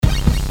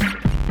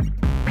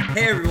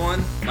Hey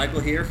everyone,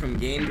 Michael here from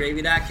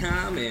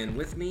GameGravy.com, and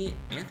with me,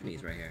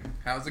 Anthony's right here.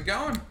 How's it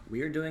going?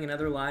 We are doing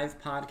another live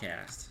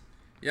podcast.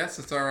 Yes,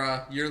 it's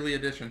our yearly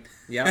edition.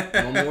 Yep,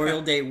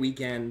 Memorial Day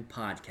weekend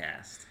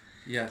podcast.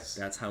 Yes.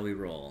 That's how we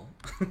roll.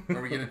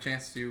 Where we get a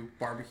chance to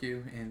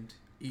barbecue and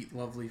eat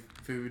lovely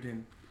food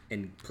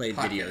and play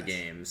podcast. Video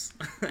games.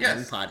 Yes.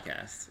 And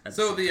podcasts.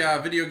 So the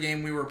video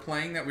game we were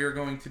playing that we were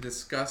going to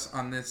discuss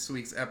on this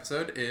week's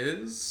episode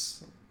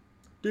is...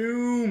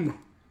 Doom!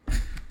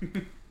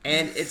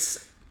 And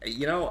it's,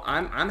 you know,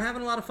 I'm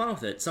having a lot of fun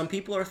with it. Some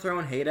people are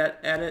throwing hate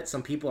at it.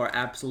 Some people are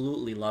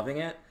absolutely loving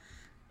it.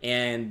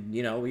 And,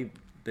 you know, we've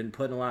been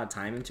putting a lot of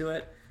time into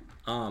it.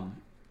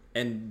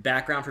 And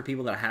background for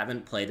people that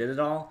haven't played it at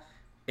all,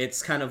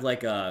 it's kind of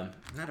like I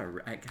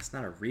guess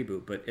not a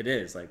reboot, but it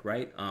is, like,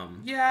 right?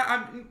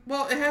 Yeah,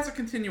 well, it has a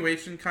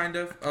continuation, kind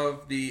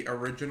of the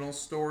original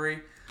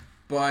story.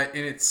 But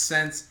in its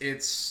sense,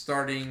 it's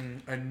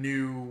starting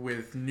anew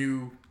with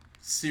new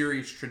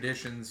series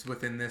traditions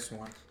within this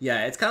one.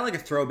 Yeah, it's kind of like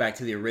a throwback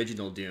to the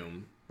original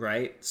Doom,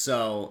 right?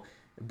 So,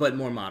 but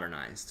more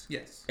modernized.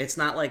 Yes. It's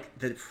not like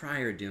the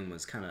prior Doom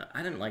was kind of...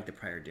 I didn't like the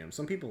prior Doom.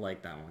 Some people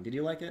like that one. Did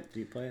you like it? Did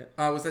you play it?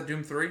 Was that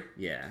Doom 3?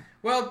 Yeah.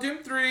 Well,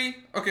 Doom 3...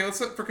 Okay,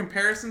 let's look for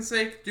comparison's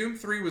sake. Doom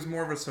 3 was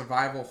more of a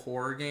survival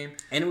horror game.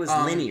 And it was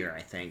linear,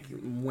 I think.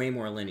 Way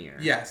more linear.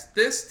 Yes.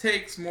 This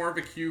takes more of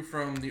a cue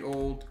from the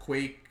old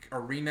Quake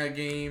Arena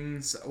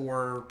games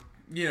or...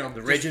 You know,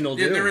 the original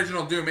Doom. The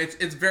original Doom.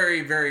 It's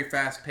very, very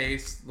fast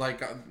paced,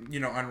 like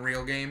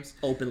Unreal games.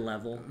 Open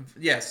level.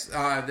 Yes,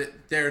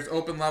 there's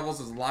open levels.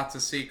 There's lots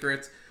of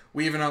secrets.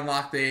 We even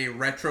unlocked a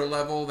retro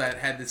level that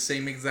had the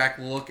same exact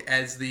look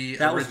as the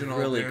original. That was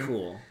really Doom.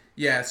 cool.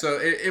 Yeah, so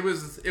it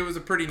was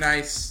a pretty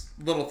nice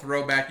little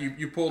throwback.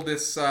 You pull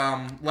this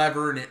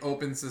lever and it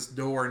opens this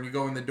door, and you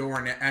go in the door,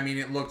 and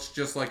it looks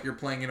just like you're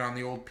playing it on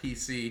the old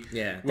PC.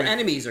 Yeah, the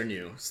enemies are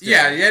new. Still.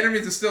 Yeah, the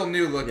enemies are still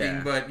new looking,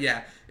 yeah. But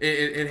yeah,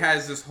 it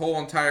has this whole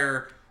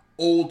entire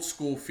old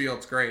school feel.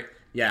 It's great.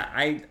 Yeah,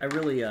 I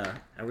really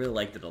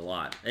liked it a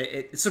lot.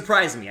 It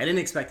surprised me. I didn't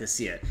expect to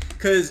see it,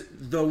 because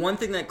the one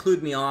thing that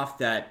clued me off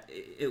that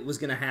it was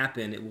going to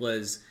happen, it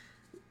was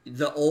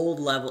the old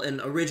level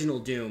in original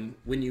Doom,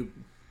 when you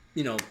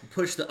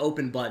push the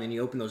open button and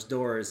you open those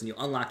doors and you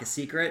unlock a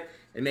secret,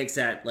 it makes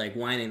that like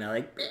whining, that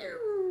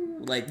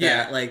like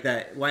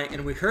that whine,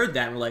 and we heard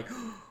that and we're like,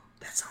 oh,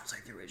 that sounds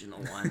like the original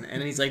one.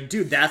 And he's like,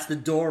 dude, that's the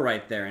door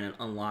right there, and it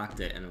unlocked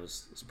it, and it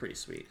was pretty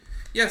sweet.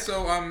 Yeah,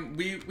 so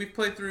we've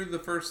played through the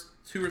first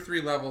 2 or 3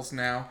 levels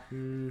now.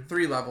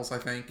 3 levels, I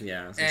think.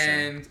 Yeah.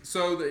 And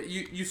so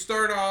you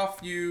start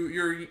off,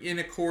 you're in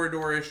a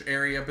corridor-ish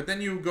area, but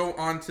then you go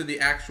on to the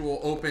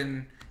actual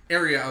open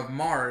area of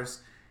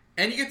Mars,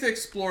 and you get to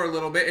explore a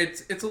little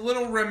bit. It's a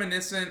little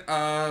reminiscent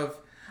of,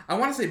 I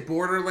want to say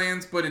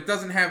Borderlands, but it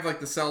doesn't have like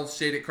the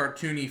cel-shaded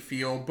cartoony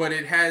feel, but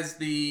it has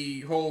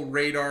the whole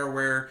radar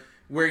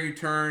where you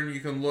turn, you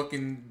can look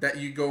and that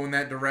you go in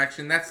that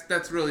direction.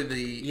 That's really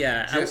the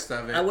gist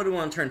of it. I wouldn't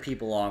want to turn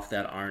people off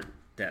that aren't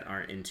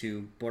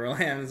into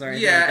Borderlands or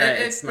anything like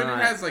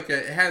that.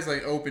 It has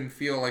like open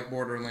feel like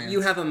Borderlands.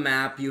 You have a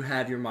map, you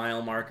have your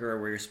mile marker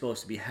where you're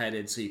supposed to be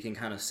headed, so you can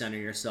kind of center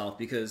yourself,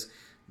 because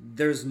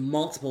there's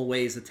multiple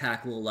ways to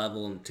tackle a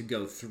level and to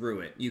go through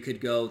it. You could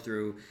go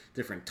through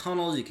different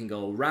tunnels, you can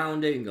go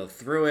around it, you can go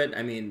through it.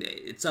 I mean,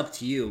 it's up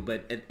to you,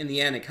 but in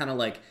the end, it kind of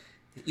like,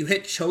 you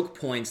hit choke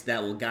points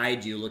that will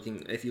guide you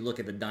if you look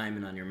at the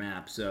diamond on your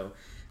map. So,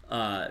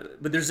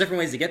 but there's different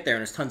ways to get there, and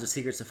there's tons of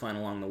secrets to find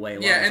along the way.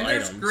 Yeah, and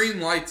there's green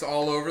lights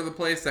all over the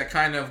place that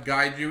kind of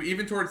guide you,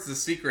 even towards the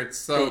secrets.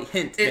 So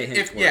they hint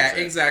towards yeah, it.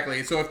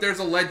 Exactly. So if there's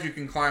a ledge you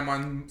can climb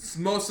on,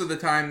 most of the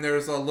time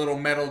there's a little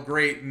metal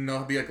grate, and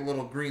there'll be like a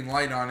little green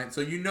light on it,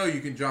 so you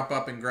can jump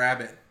up and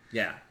grab it.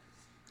 Yeah.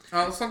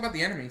 Let's talk about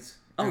the enemies.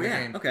 Oh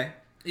yeah. Okay.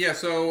 Yeah.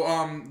 So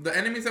the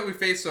enemies that we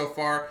faced so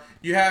far,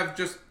 you have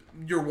just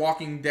your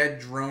Walking Dead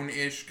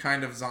drone-ish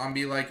kind of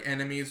zombie-like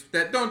enemies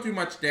that don't do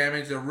much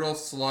damage. They're real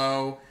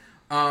slow.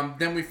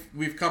 Then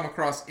we've come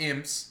across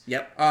imps.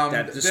 Yep.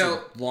 That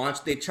just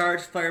launch. They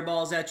charge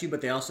fireballs at you,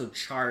 but they also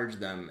charge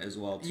them as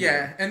well too.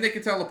 Yeah, and they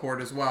can teleport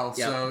as well.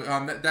 Yep. So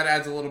that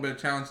adds a little bit of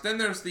challenge. Then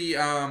there's the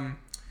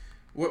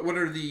what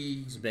are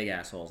the... Those big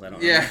assholes. I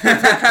don't know. Yeah.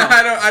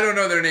 I don't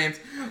know their names.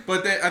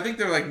 But I think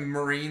they're like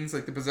Marines,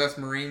 like the possessed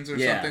Marines or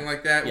something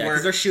like that. Yeah,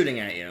 because they're shooting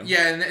at you.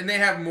 Yeah, and they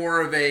have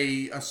more of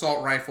a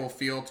assault rifle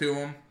feel to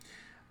them.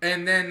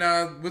 And then,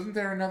 wasn't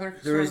there another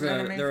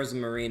enemy? There was a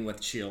Marine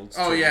with shields.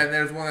 Oh, yeah, and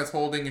there's one that's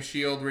holding a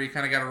shield where you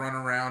kind of got to run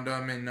around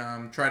them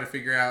and try to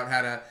figure out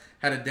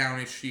how to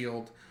down his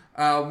shield.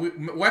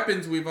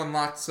 Weapons we've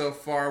unlocked so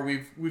far,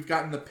 we've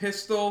gotten the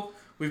pistol...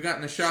 We've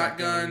gotten a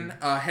shotgun,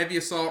 a heavy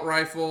assault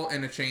rifle,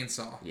 and a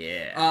chainsaw.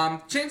 Yeah.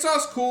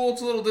 Chainsaw's cool.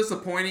 It's a little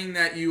disappointing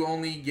that you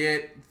only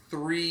get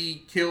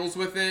 3 kills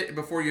with it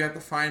before you have to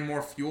find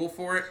more fuel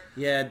for it.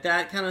 Yeah,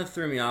 that kind of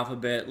threw me off a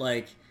bit.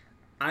 Like,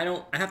 I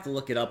have to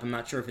look it up. I'm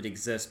not sure if it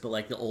exists, but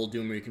like the old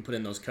Doom where you can put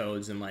in those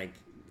codes and like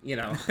you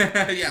know,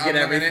 Yeah, get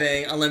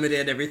everything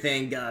unlimited,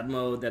 everything God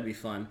mode. That'd be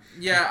fun.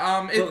 Yeah,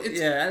 I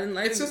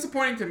it's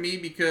disappointing to me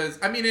because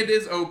I mean it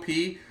is OP,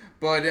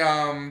 but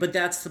but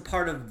that's the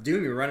part of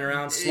Doom. You're running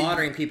around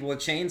slaughtering people with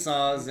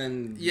chainsaws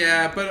and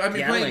but I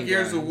mean playing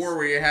Gears of guns. War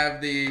where you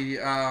have the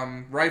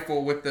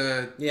rifle with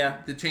the Yeah.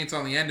 chainsaw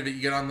on the end of it,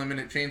 you get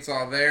unlimited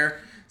chainsaw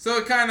there. So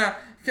it kind of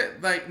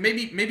like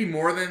maybe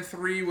more than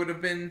 3 would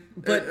have been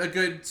a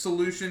good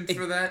solution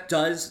for that.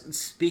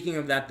 Speaking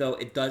of that though,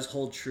 it does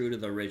hold true to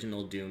the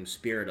original Doom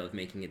spirit of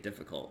making it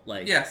difficult.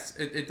 Like yes,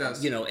 it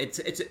does. You know,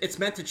 it's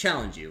meant to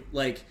challenge you.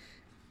 Like,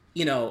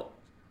 you know,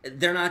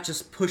 they're not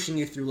just pushing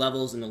you through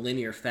levels in a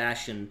linear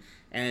fashion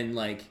and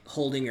like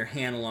holding your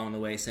hand along the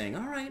way saying,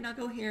 all right, now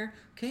go here.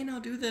 Okay, now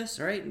do this.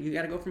 All right, you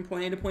got to go from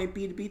point A to point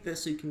B to beat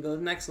this so you can go to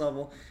the next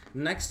level,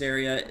 the next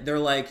area. They're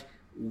like,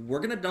 we're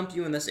going to dump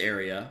you in this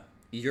area.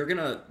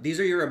 These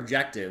are your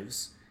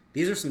objectives.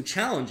 These are some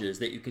challenges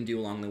that you can do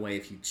along the way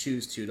if you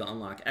choose to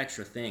unlock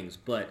extra things.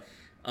 But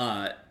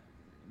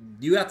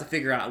you have to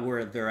figure out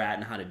where they're at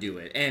and how to do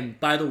it. And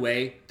by the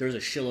way, there's a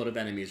shitload of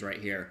enemies right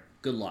here.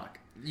 Good luck.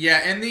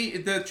 Yeah, and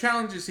the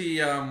challenges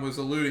he was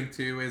alluding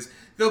to is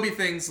there'll be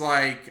things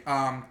like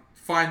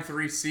find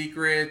 3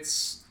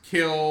 secrets,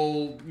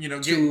 kill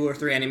 2 or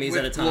 3 enemies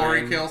at a time.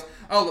 Glory kills.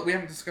 Oh, we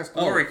haven't discussed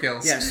glory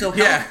kills. Yeah, so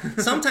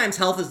sometimes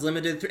health is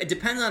limited. It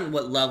depends on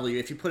what level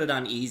if you put it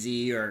on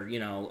easy or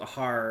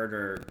hard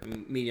or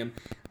medium.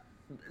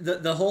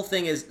 The whole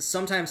thing is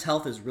sometimes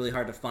health is really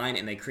hard to find,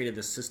 and they created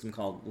this system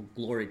called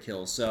glory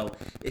kills. So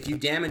if you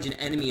damage an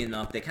enemy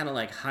enough, they kind of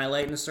like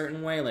highlight in a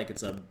certain way, like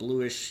it's a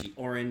bluish,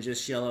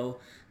 orangish, yellow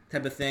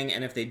type of thing.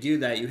 And if they do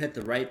that, you hit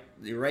the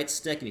right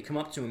stick and you come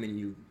up to them and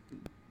you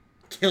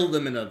kill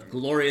them in a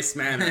glorious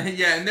manner.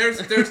 Yeah, and there's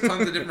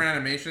tons of different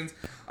animations.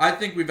 I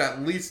think we've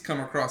at least come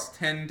across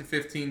 10 to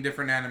 15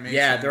 different animations.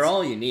 Yeah, they're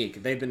all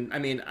unique. They've been,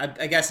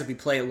 I guess if you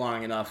play it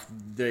long enough,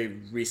 they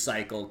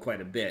recycle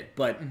quite a bit.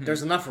 But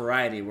there's enough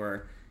variety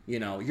where,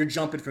 you're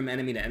jumping from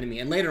enemy to enemy.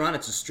 And later on,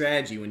 it's a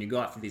strategy when you go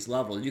out for these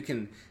levels. You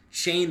can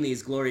chain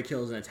these glory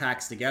kills and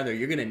attacks together.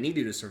 You're going to need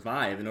to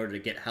survive in order to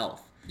get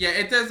health. Yeah,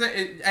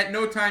 at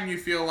no time you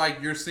feel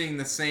like you're seeing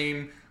the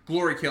same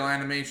glory kill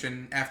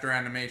animation after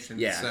animation.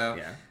 Yeah, so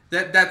yeah.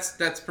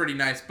 That's pretty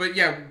nice. But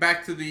yeah,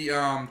 back to the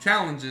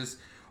challenges.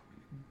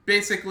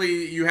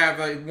 Basically, you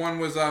have one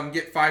was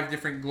get 5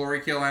 different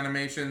glory kill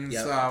animations,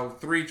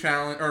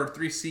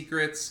 3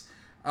 secrets.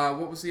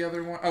 What was the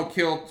other one? Oh,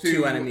 kill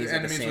 2 enemies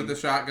with the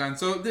shotgun.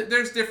 So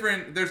there's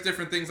different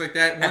things like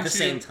that. At the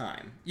same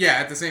time. Yeah,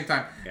 at the same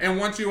time. Yeah. And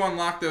once you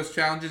unlock those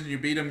challenges and you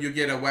beat them, you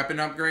get a weapon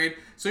upgrade.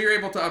 So you're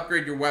able to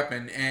upgrade your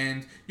weapon,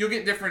 and you'll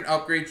get different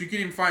upgrades. You can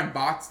even find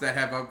bots that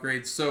have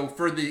upgrades. So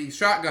for the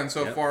shotgun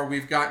so far,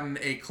 we've gotten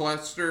a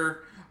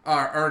cluster,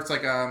 or it's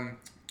like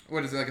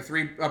what is it, like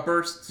a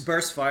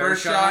burst fire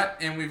shot,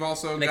 and we've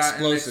also got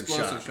an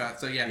explosive shot.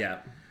 So yeah.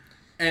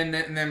 And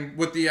then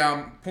with the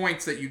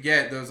points that you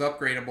get, those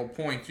upgradable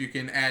points, you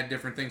can add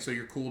different things. So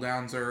your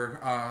cooldowns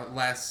are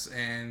less,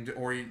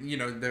 or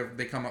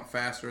they come up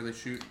faster. They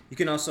shoot. You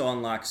can also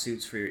unlock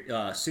suits for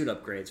your suit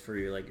upgrades for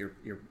your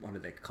what do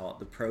they call it?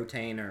 The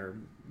protein or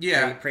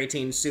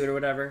protein suit or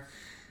whatever.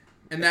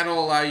 And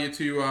that'll allow you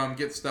to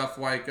get stuff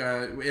like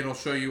it'll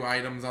show you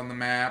items on the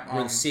map.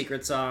 Where the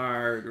secrets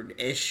are,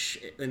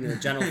 in the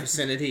general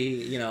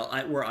vicinity,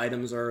 where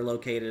items are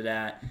located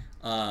at.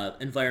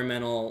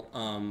 Environmental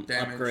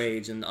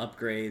upgrades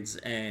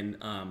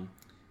and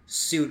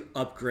suit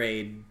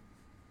upgrade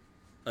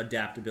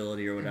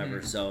adaptability or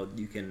whatever, so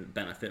you can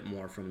benefit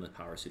more from the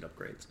power suit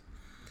upgrades.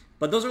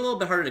 But those are a little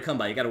bit harder to come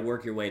by. You got to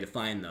work your way to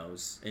find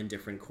those in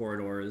different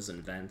corridors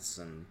and vents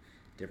and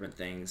different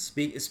things.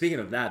 Speaking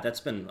of that,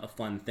 that's been a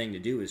fun thing to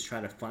do, is try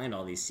to find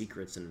all these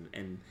secrets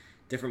and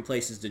different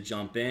places to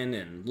jump in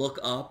and look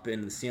up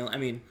in the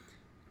ceiling.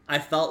 I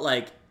felt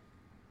like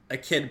a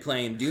kid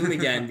playing Doom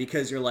again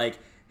because you're like,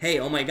 hey,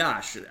 oh my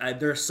gosh,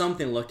 there's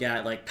something to look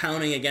at, like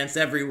pounding against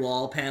every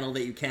wall panel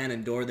that you can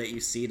and door that you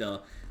see to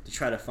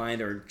try to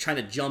find, or trying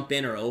to jump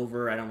in or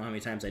over. I don't know how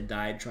many times I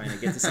died trying to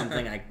get to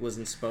something I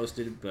wasn't supposed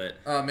to, but...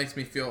 it makes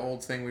me feel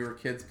old saying we were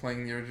kids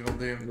playing the original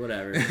Doom.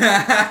 Whatever.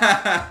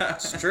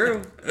 It's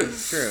true.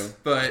 It's true.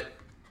 But,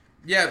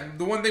 yeah,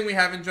 the one thing we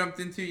haven't jumped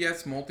into yet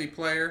is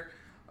multiplayer.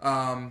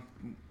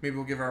 Maybe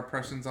we'll give our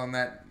impressions on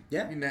that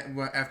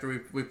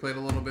after we played a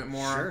little bit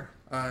more. Sure.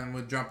 And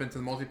we'll jump into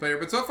the multiplayer.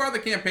 But so far, the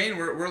campaign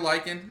we're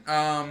liking.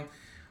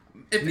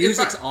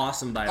 Music's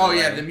awesome, by the way. Oh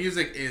yeah, the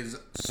music is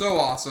so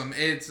awesome.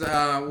 It's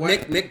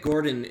Mick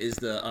Gordon is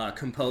the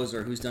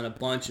composer who's done a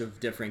bunch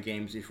of different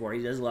games before.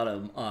 He does a lot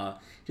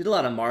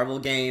of Marvel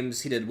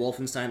games. He did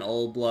Wolfenstein: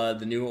 Old Blood,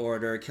 The New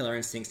Order, Killer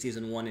Instinct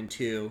Season 1 and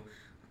 2.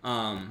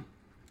 But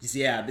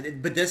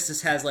this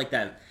just has like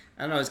that.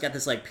 I don't know. It's got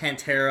this like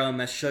Pantera,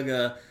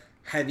 Meshuggah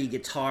heavy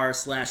guitar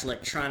 /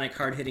 electronic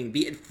hard hitting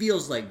beat. It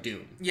feels like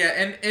Doom.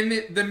 Yeah, and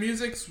the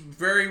music's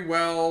very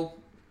well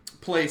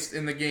placed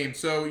in the game.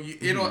 So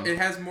it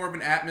has more of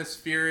an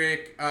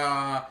atmospheric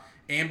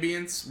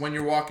ambience when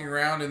you're walking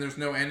around and there's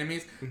no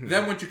enemies.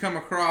 Then once you come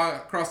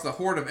across the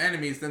horde of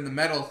enemies, then the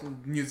metal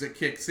music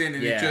kicks in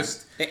and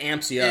it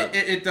amps you up.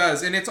 It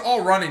does, and it's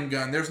all run and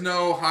gun. There's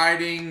no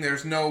hiding.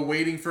 There's no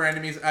waiting for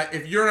enemies.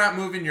 If you're not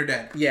moving, you're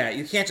dead. Yeah,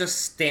 you can't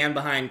just stand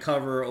behind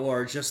cover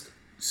or just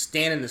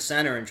stand in the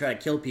center and try to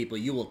kill people.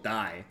 You will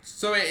die.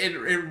 So it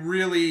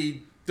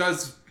really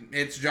does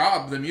its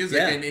job, the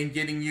music, in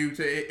getting you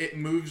to... It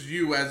moves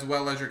you as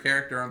well as your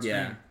character on screen.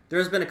 Yeah.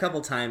 There's been a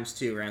couple times,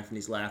 too, where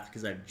Anthony's laughed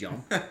because I've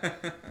jumped.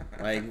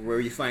 Like, where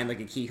you find, like,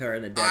 a key card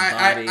in a dead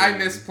body. I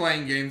miss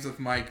playing games with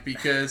Mike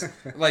because,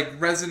 like,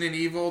 Resident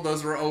Evil,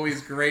 those were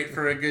always great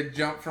for a good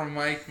jump from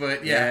Mike,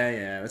 but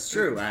Yeah, that's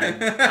true.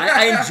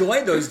 I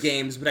enjoy those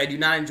games, but I do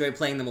not enjoy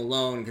playing them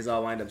alone because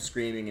I'll wind up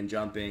screaming and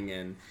jumping,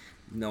 and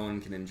no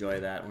one can enjoy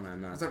that when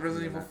I'm not. Was that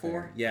Resident Evil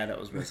 4? Yeah, that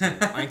was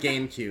Resident Evil. On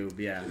GameCube,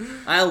 yeah.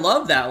 I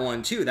love that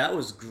one, too. That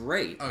was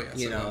great. Oh,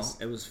 yes,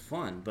 it was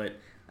fun, but...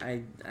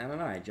 I don't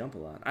know. I jump a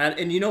lot,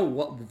 and you know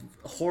what?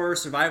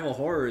 Survival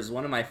horror is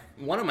one of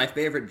my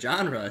favorite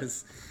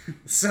genres.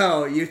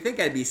 So you think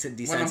I'd be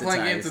desensitized? When I'm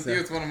playing games with you,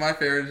 it's one of my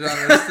favorite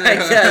genres too. I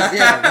guess,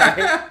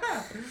 yeah,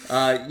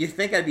 right. You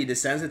think I'd be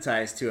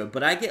desensitized to it,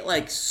 but I get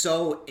like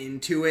so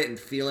into it and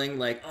feeling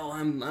like, oh,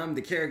 I'm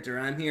the character.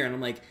 I'm here, and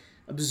I'm like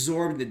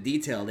absorbed in the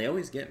detail. They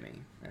always get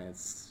me.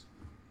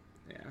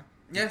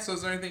 Yeah, so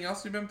is there anything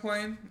else you've been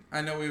playing?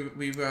 I know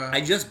we've I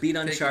just beat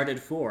Uncharted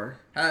 4.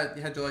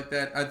 How'd you like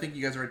that? I think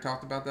you guys already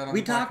talked about that on the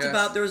podcast. We talked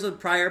about, there was a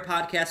prior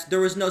podcast. There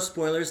was no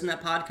spoilers in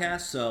that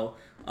podcast, so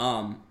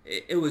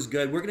it was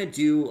good. We're going to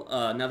do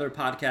another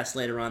podcast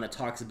later on that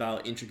talks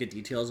about intricate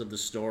details of the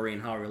story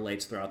and how it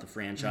relates throughout the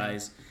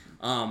franchise.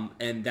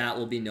 And that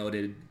will be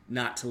noted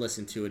not to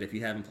listen to it if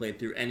you haven't played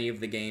through any of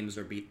the games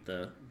or beat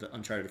the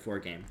Uncharted 4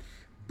 game.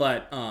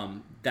 But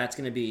that's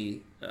going to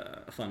be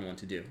a fun one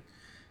to do.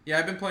 Yeah,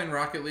 I've been playing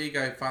Rocket League.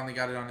 I finally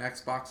got it on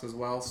Xbox as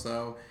well,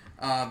 so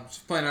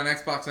just playing on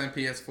Xbox and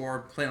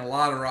PS4, playing a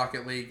lot of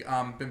Rocket League.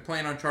 Been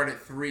playing Uncharted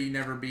 3,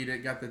 never beat it.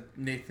 Got the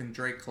Nathan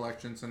Drake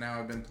collection, so now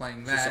I've been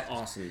playing that. That's an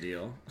awesome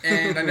deal.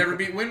 And I never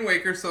beat Wind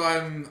Waker, so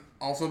I've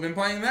also been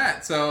playing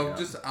that. So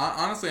just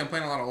honestly, I'm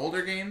playing a lot of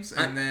older games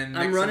and then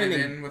mixing it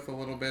in with a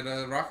little bit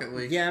of Rocket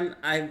League. Yeah,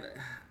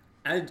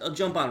 I'll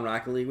jump on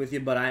Rocket League with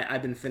you, but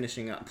I've been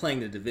finishing up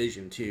playing the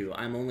Division too.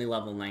 I'm only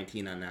level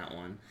 19 on that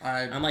one.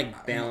 I'm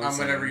like balancing. I'm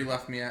whatever you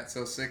left me at,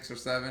 so 6 or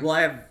 7. Well,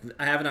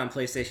 I have it on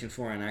PlayStation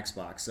 4 and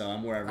Xbox, so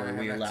I'm wherever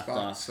we left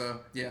off.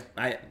 So yeah,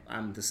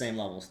 I'm the same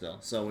level still.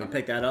 So when we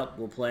pick that up,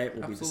 we'll play it.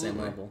 We'll be the same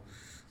level.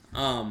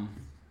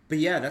 But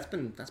yeah, that's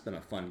been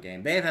a fun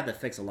game. They have had to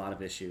fix a lot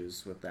of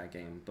issues with that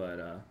game,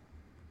 but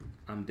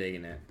I'm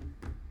digging it.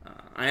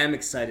 I am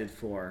excited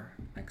for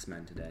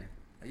X-Men today.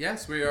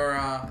 Yes, we are,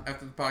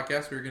 after the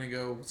podcast, we're going to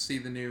go see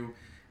the new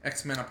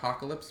X-Men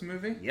Apocalypse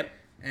movie. Yep.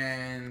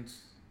 And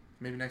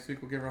maybe next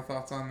week we'll give our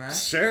thoughts on that.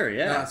 Sure,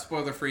 yeah.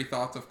 Spoiler-free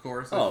thoughts, of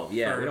course. We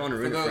don't want to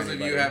ruin it for those of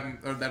anybody. you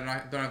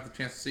that don't have the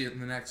chance to see it in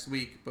the next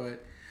week.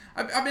 But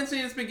I've been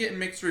seeing it's been getting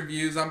mixed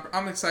reviews.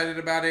 I'm excited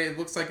about it. It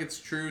looks like it's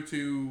true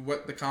to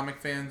what the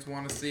comic fans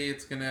want to see.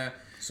 It's going to...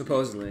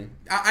 Supposedly.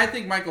 I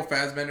think Michael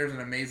Fassbender is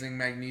an amazing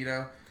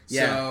Magneto.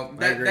 Yeah, so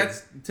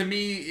that's, to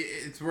me,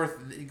 it's worth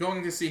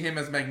going to see him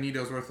as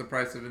Magneto is worth the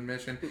price of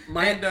admission.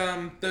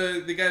 And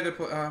the guy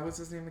that what's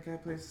his name? The guy who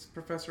plays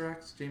Professor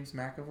X, James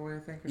McAvoy,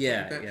 I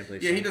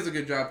think. He does a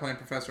good job playing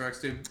Professor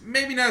X too.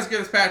 Maybe not as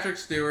good as Patrick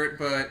Stewart,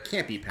 but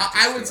can't be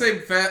Patrick I would say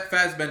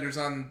Fassbender's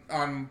on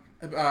Ian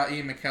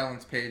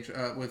McKellen's page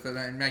with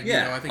Magneto.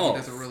 Yeah. I think he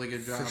does a really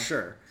good job for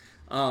sure.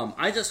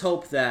 I just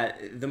hope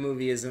that the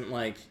movie isn't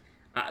like,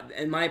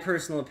 in my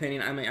personal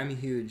opinion, I'm a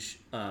huge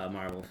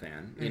Marvel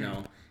fan, you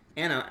know.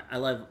 And I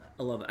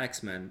love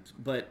X-Men,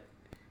 but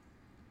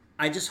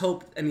I just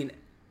hope,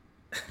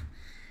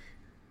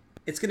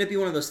 it's going to be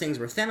one of those things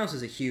where Thanos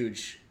is a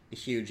huge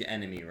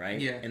enemy, right?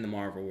 Yeah. In the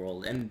Marvel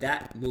world. And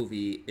that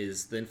movie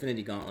is the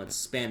Infinity Gauntlet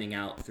spanning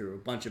out through a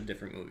bunch of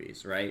different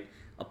movies, right?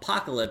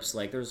 Apocalypse,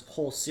 like, there's a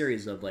whole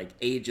series of, like,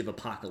 Age of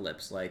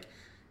Apocalypse. Like,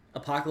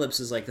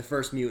 Apocalypse is, like, the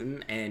first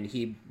mutant, and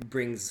he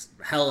brings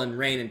hell and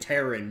rain and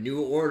terror and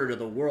new order to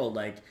the world,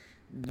 like,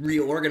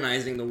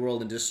 reorganizing the world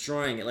and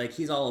destroying it. Like,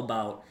 he's all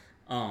about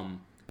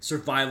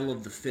survival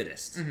of the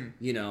fittest,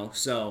 you know?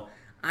 So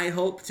I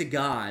hope to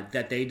God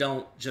that they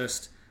don't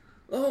just,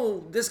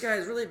 oh, this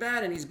guy's really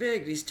bad and he's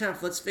big and he's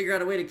tough, let's figure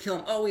out a way to kill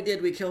him. Oh,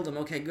 we killed him.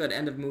 Okay, good,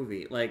 end of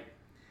movie. Like,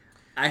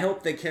 I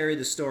hope they carry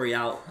the story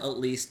out at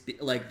least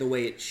like the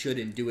way it should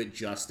and do it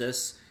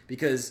justice,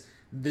 because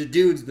the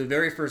dude's the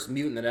very first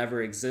mutant that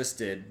ever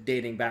existed,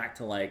 dating back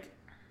to like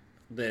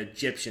the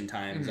Egyptian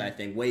times, I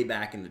think, way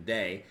back in the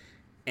day,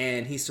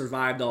 and he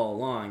survived all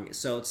along.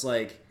 So it's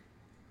like,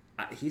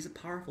 he's a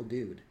powerful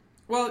dude.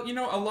 Well, you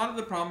know, a lot of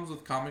the problems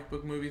with comic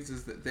book movies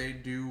is that they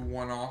do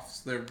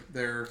one-offs. They're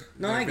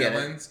I get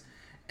villains.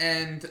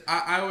 And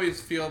I always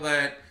feel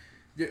that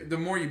the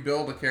more you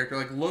build a character,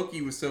 like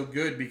Loki was so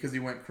good because he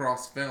went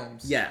cross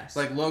films. Yes.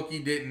 Like Loki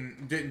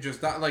didn't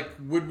just die. Like,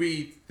 would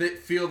we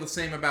feel the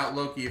same about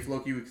Loki if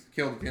Loki was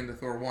killed at the end of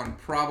Thor 1?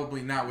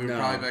 Probably not. We would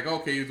probably be like,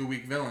 okay, he was a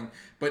weak villain.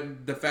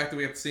 But the fact that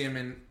we got to see him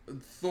in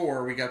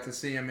Thor, we got to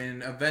see him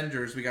in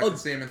Avengers, we got to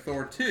see him in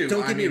Thor 2.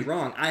 Don't get me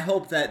wrong. I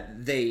hope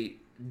that they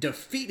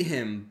defeat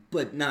him,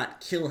 but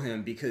not kill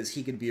him, because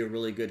he could be a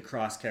really good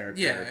cross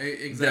character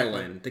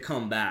villain to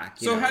come back.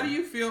 So how do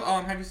you feel?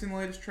 Have you seen the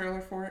latest trailer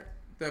for it?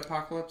 The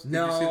Apocalypse? Did you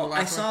see the No,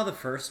 last I saw the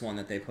first one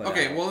that they put out.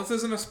 Okay, well, this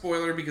isn't a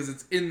spoiler because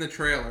it's in the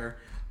trailer,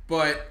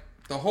 but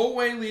the whole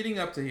way leading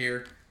up to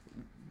here,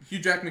 Hugh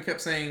Jackman kept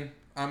saying,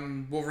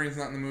 Wolverine's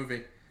not in the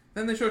movie.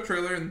 Then they show a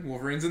trailer and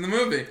Wolverine's in the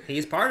movie.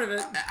 He's part of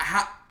it.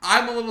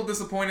 I'm a little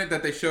disappointed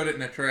that they showed it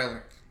in a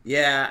trailer.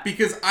 Yeah.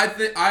 Because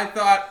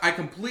I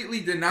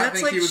completely did not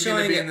think he was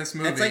going to be in this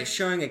movie. It's like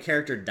showing a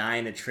character die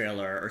in a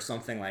trailer or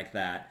something like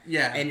that.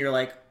 Yeah. And you're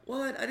like,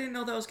 what? I didn't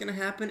know that was going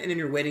to happen. And then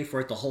you're waiting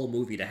for it the whole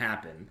movie to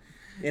happen.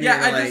 And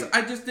yeah,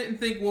 I just didn't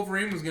think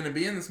Wolverine was going to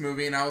be in this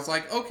movie, and I was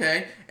like,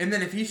 okay. And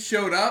then if he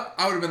showed up,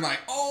 I would have been like,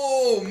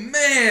 oh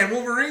man,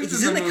 Wolverine's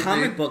in the movie. He's in the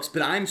comic books,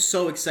 but I'm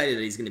so excited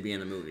that he's going to be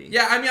in the movie.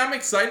 Yeah, I mean, I'm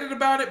excited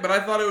about it, but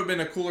I thought it would have been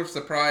a cooler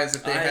surprise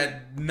if they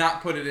had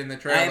not put it in the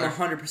trailer. I am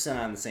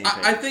 100% on the same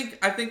page.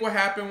 I think what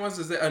happened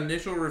was the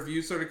initial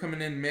reviews started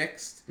coming in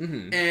mixed,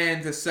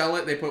 and to sell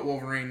it, they put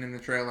Wolverine in the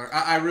trailer.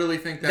 I really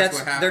think that's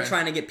what happened. They're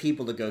trying to get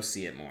people to go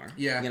see it more.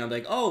 Yeah. You know,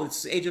 like, oh,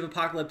 it's Age of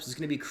Apocalypse. It's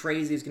going to be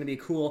crazy. It's going to be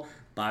cool.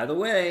 By the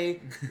way,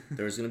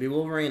 there's going to be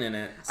Wolverine in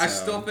it. So. I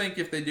still think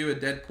if they do a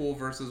Deadpool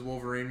versus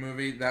Wolverine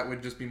movie, that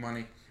would just be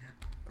money.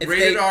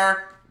 Rated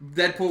R,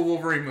 Deadpool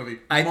Wolverine movie.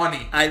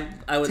 Money. I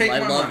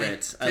love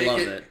it. I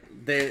love it.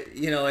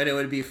 And it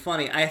would be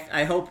funny.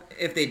 I hope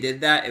if they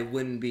did that, it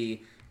wouldn't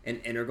be an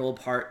integral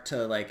part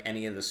to like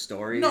any of the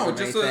stories. No, or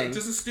just anything.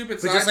 a stupid but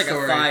side just like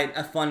story.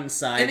 a fun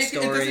side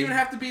story. It doesn't even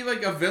have to be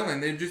like a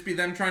villain. It'd just be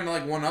them trying to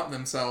like one up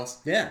themselves.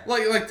 Yeah.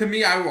 Like to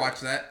me, I would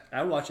watch that.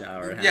 I would watch an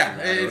hour and a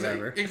half. Yeah, or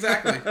whatever.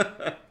 Exactly.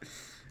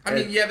 I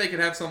mean, yeah, they could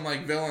have some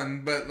like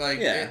villain, but like,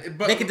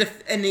 but they could.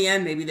 In the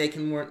end, maybe they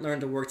can learn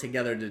to work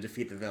together to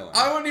defeat the villain.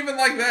 I wouldn't even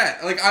like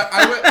that. Like,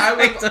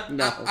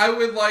 I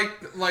would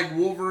like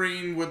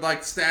Wolverine would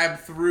like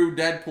stab through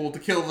Deadpool to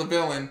kill the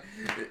villain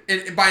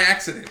by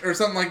accident or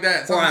something like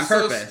that. Or on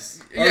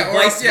purpose. Or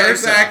vice versa.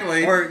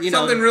 Exactly. Or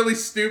something really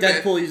stupid.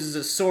 Deadpool uses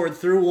a sword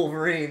through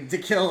Wolverine to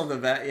kill the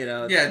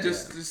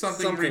just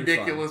something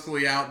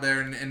ridiculously fun. Out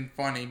there and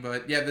funny.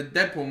 But yeah, the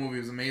Deadpool movie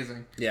was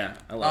amazing. Yeah,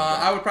 I love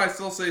that. I would probably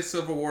still say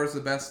Civil War is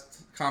the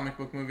best comic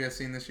book movie I've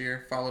seen this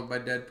year, followed by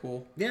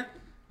Deadpool. Yeah.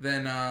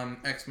 Then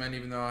X-Men,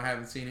 even though I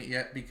haven't seen it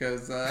yet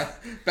because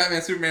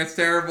Batman Superman's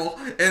terrible,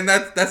 and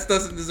that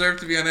doesn't deserve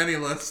to be on any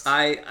list.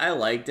 I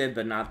liked it,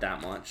 but not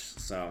that much.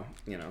 So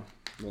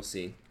we'll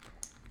see.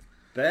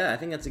 But yeah, I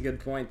think that's a good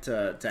point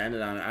to end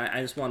it on.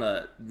 I just want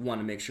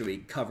to make sure we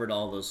covered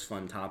all those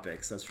fun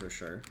topics. That's for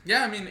sure.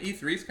 Yeah, I mean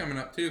E3's coming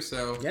up too,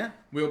 so yeah,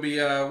 we'll be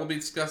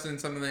discussing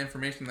some of the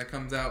information that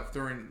comes out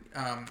during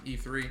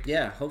E3.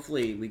 Yeah,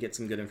 hopefully we get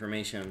some good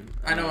information.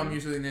 I know I'm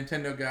usually a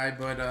Nintendo guy,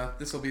 but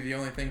this will be the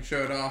only thing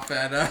showed off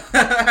at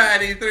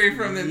at E3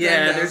 from Nintendo.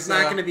 Yeah, there's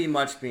not going to be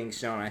much being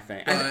shown. I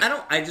think.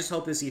 I just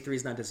hope this E3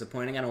 is not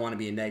disappointing. I don't want to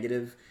be a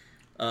negative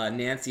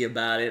Nancy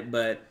about it,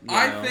 but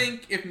I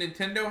think if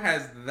Nintendo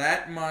has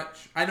that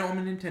much, I know I'm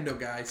a Nintendo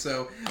guy,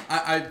 so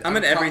I'm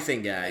an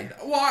everything guy.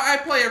 Well, I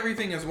play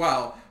everything as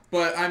well,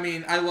 but I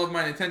mean, I love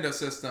my Nintendo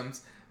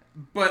systems.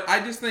 But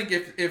I just think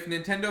if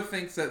Nintendo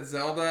thinks that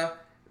Zelda,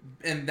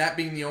 and that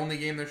being the only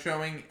game they're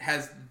showing,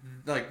 has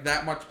like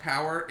that much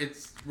power,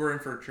 we're in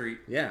for a treat.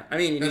 Yeah, I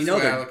mean,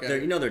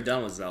 they're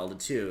done with Zelda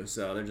too,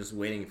 so they're just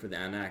waiting for the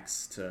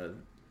NX to.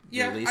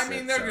 Yeah, I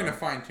mean, they're going to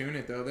fine-tune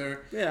it, though.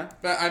 Yeah.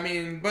 But,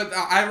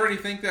 I already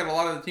think that a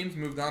lot of the teams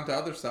moved on to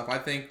other stuff. I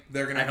think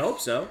they're going to... I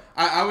hope so.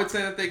 I would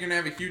say that they're going to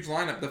have a huge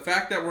lineup. The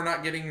fact that we're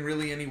not getting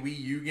really any Wii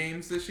U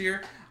games this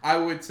year, I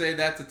would say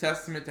that's a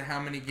testament to how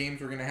many games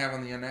we're going to have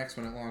on the NX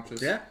when it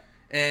launches. Yeah.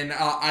 And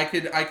I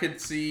could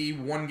see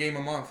one game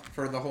a month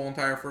for the whole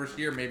entire first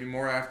year, maybe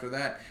more after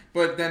that.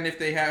 But then if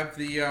they have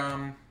the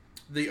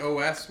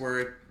OS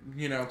where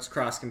it's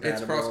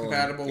cross-compatible.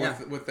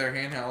 With their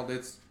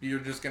handheld. You're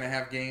just gonna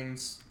have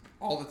games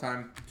all the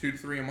time, 2 to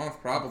 3 a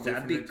month probably.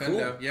 That'd be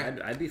Nintendo. Cool. Yeah,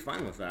 I'd be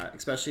fine with that,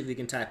 especially if you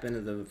can tap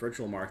into the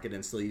virtual market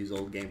and still use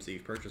old games that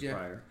you've purchased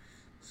prior.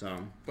 So,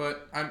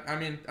 but I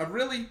mean,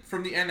 really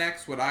from the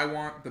NX, what I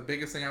want, the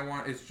biggest thing I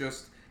want is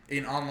just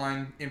an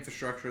online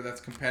infrastructure that's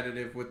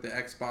competitive with the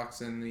Xbox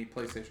and the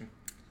PlayStation.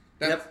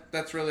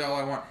 That's really all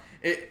I want.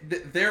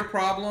 Their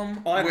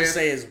problem. All I have to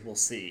say is we'll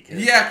see. I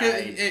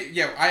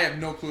have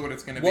no clue what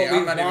it's going to be. What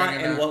we want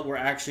and what we're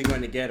actually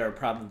going to get are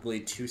probably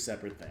two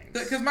separate things.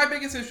 Because my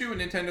biggest issue with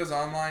Nintendo's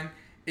online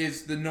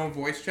is the no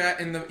voice chat,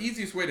 and the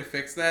easiest way to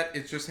fix that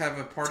is just have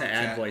a party chat. To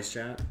add voice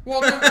chat?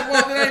 Well,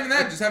 not even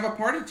that. Just have a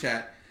party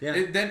chat.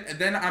 Yeah.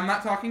 Then I'm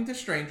not talking to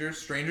strangers.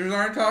 Strangers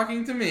aren't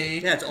talking to me.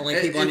 Yeah, it's only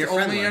people on your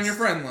friend list. It's only on your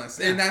friend list.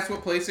 Yeah. And that's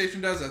what PlayStation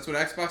does. That's what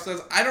Xbox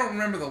does. I don't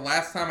remember the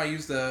last time I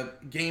used a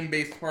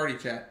game-based party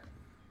chat.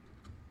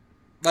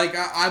 Like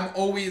I'm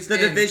always The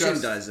in Division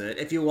just, does it.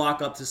 If you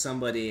walk up to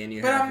somebody and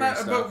you But have I'm your not.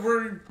 stuff.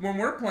 But when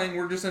we're playing,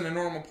 we're just in a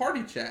normal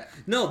party chat.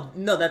 No,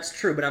 that's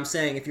true. But I'm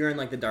saying if you're in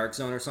like the dark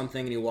zone or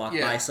something and you walk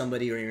by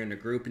somebody, or you're in a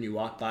group and you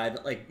walk by,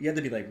 like you have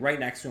to be like right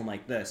next to them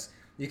like this.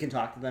 You can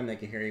talk to them, they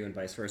can hear you, and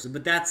vice versa.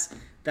 But that's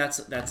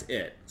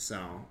it. So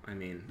I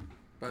mean,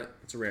 but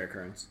it's a rare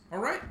occurrence. All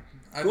right,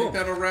 I Cool. think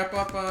that'll wrap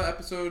up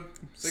episode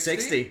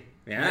 60.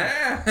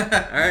 Yeah.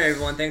 All right,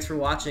 everyone. Thanks for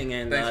watching,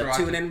 and Thanks for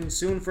watching. tune in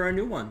soon for a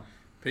new one.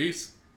 Peace.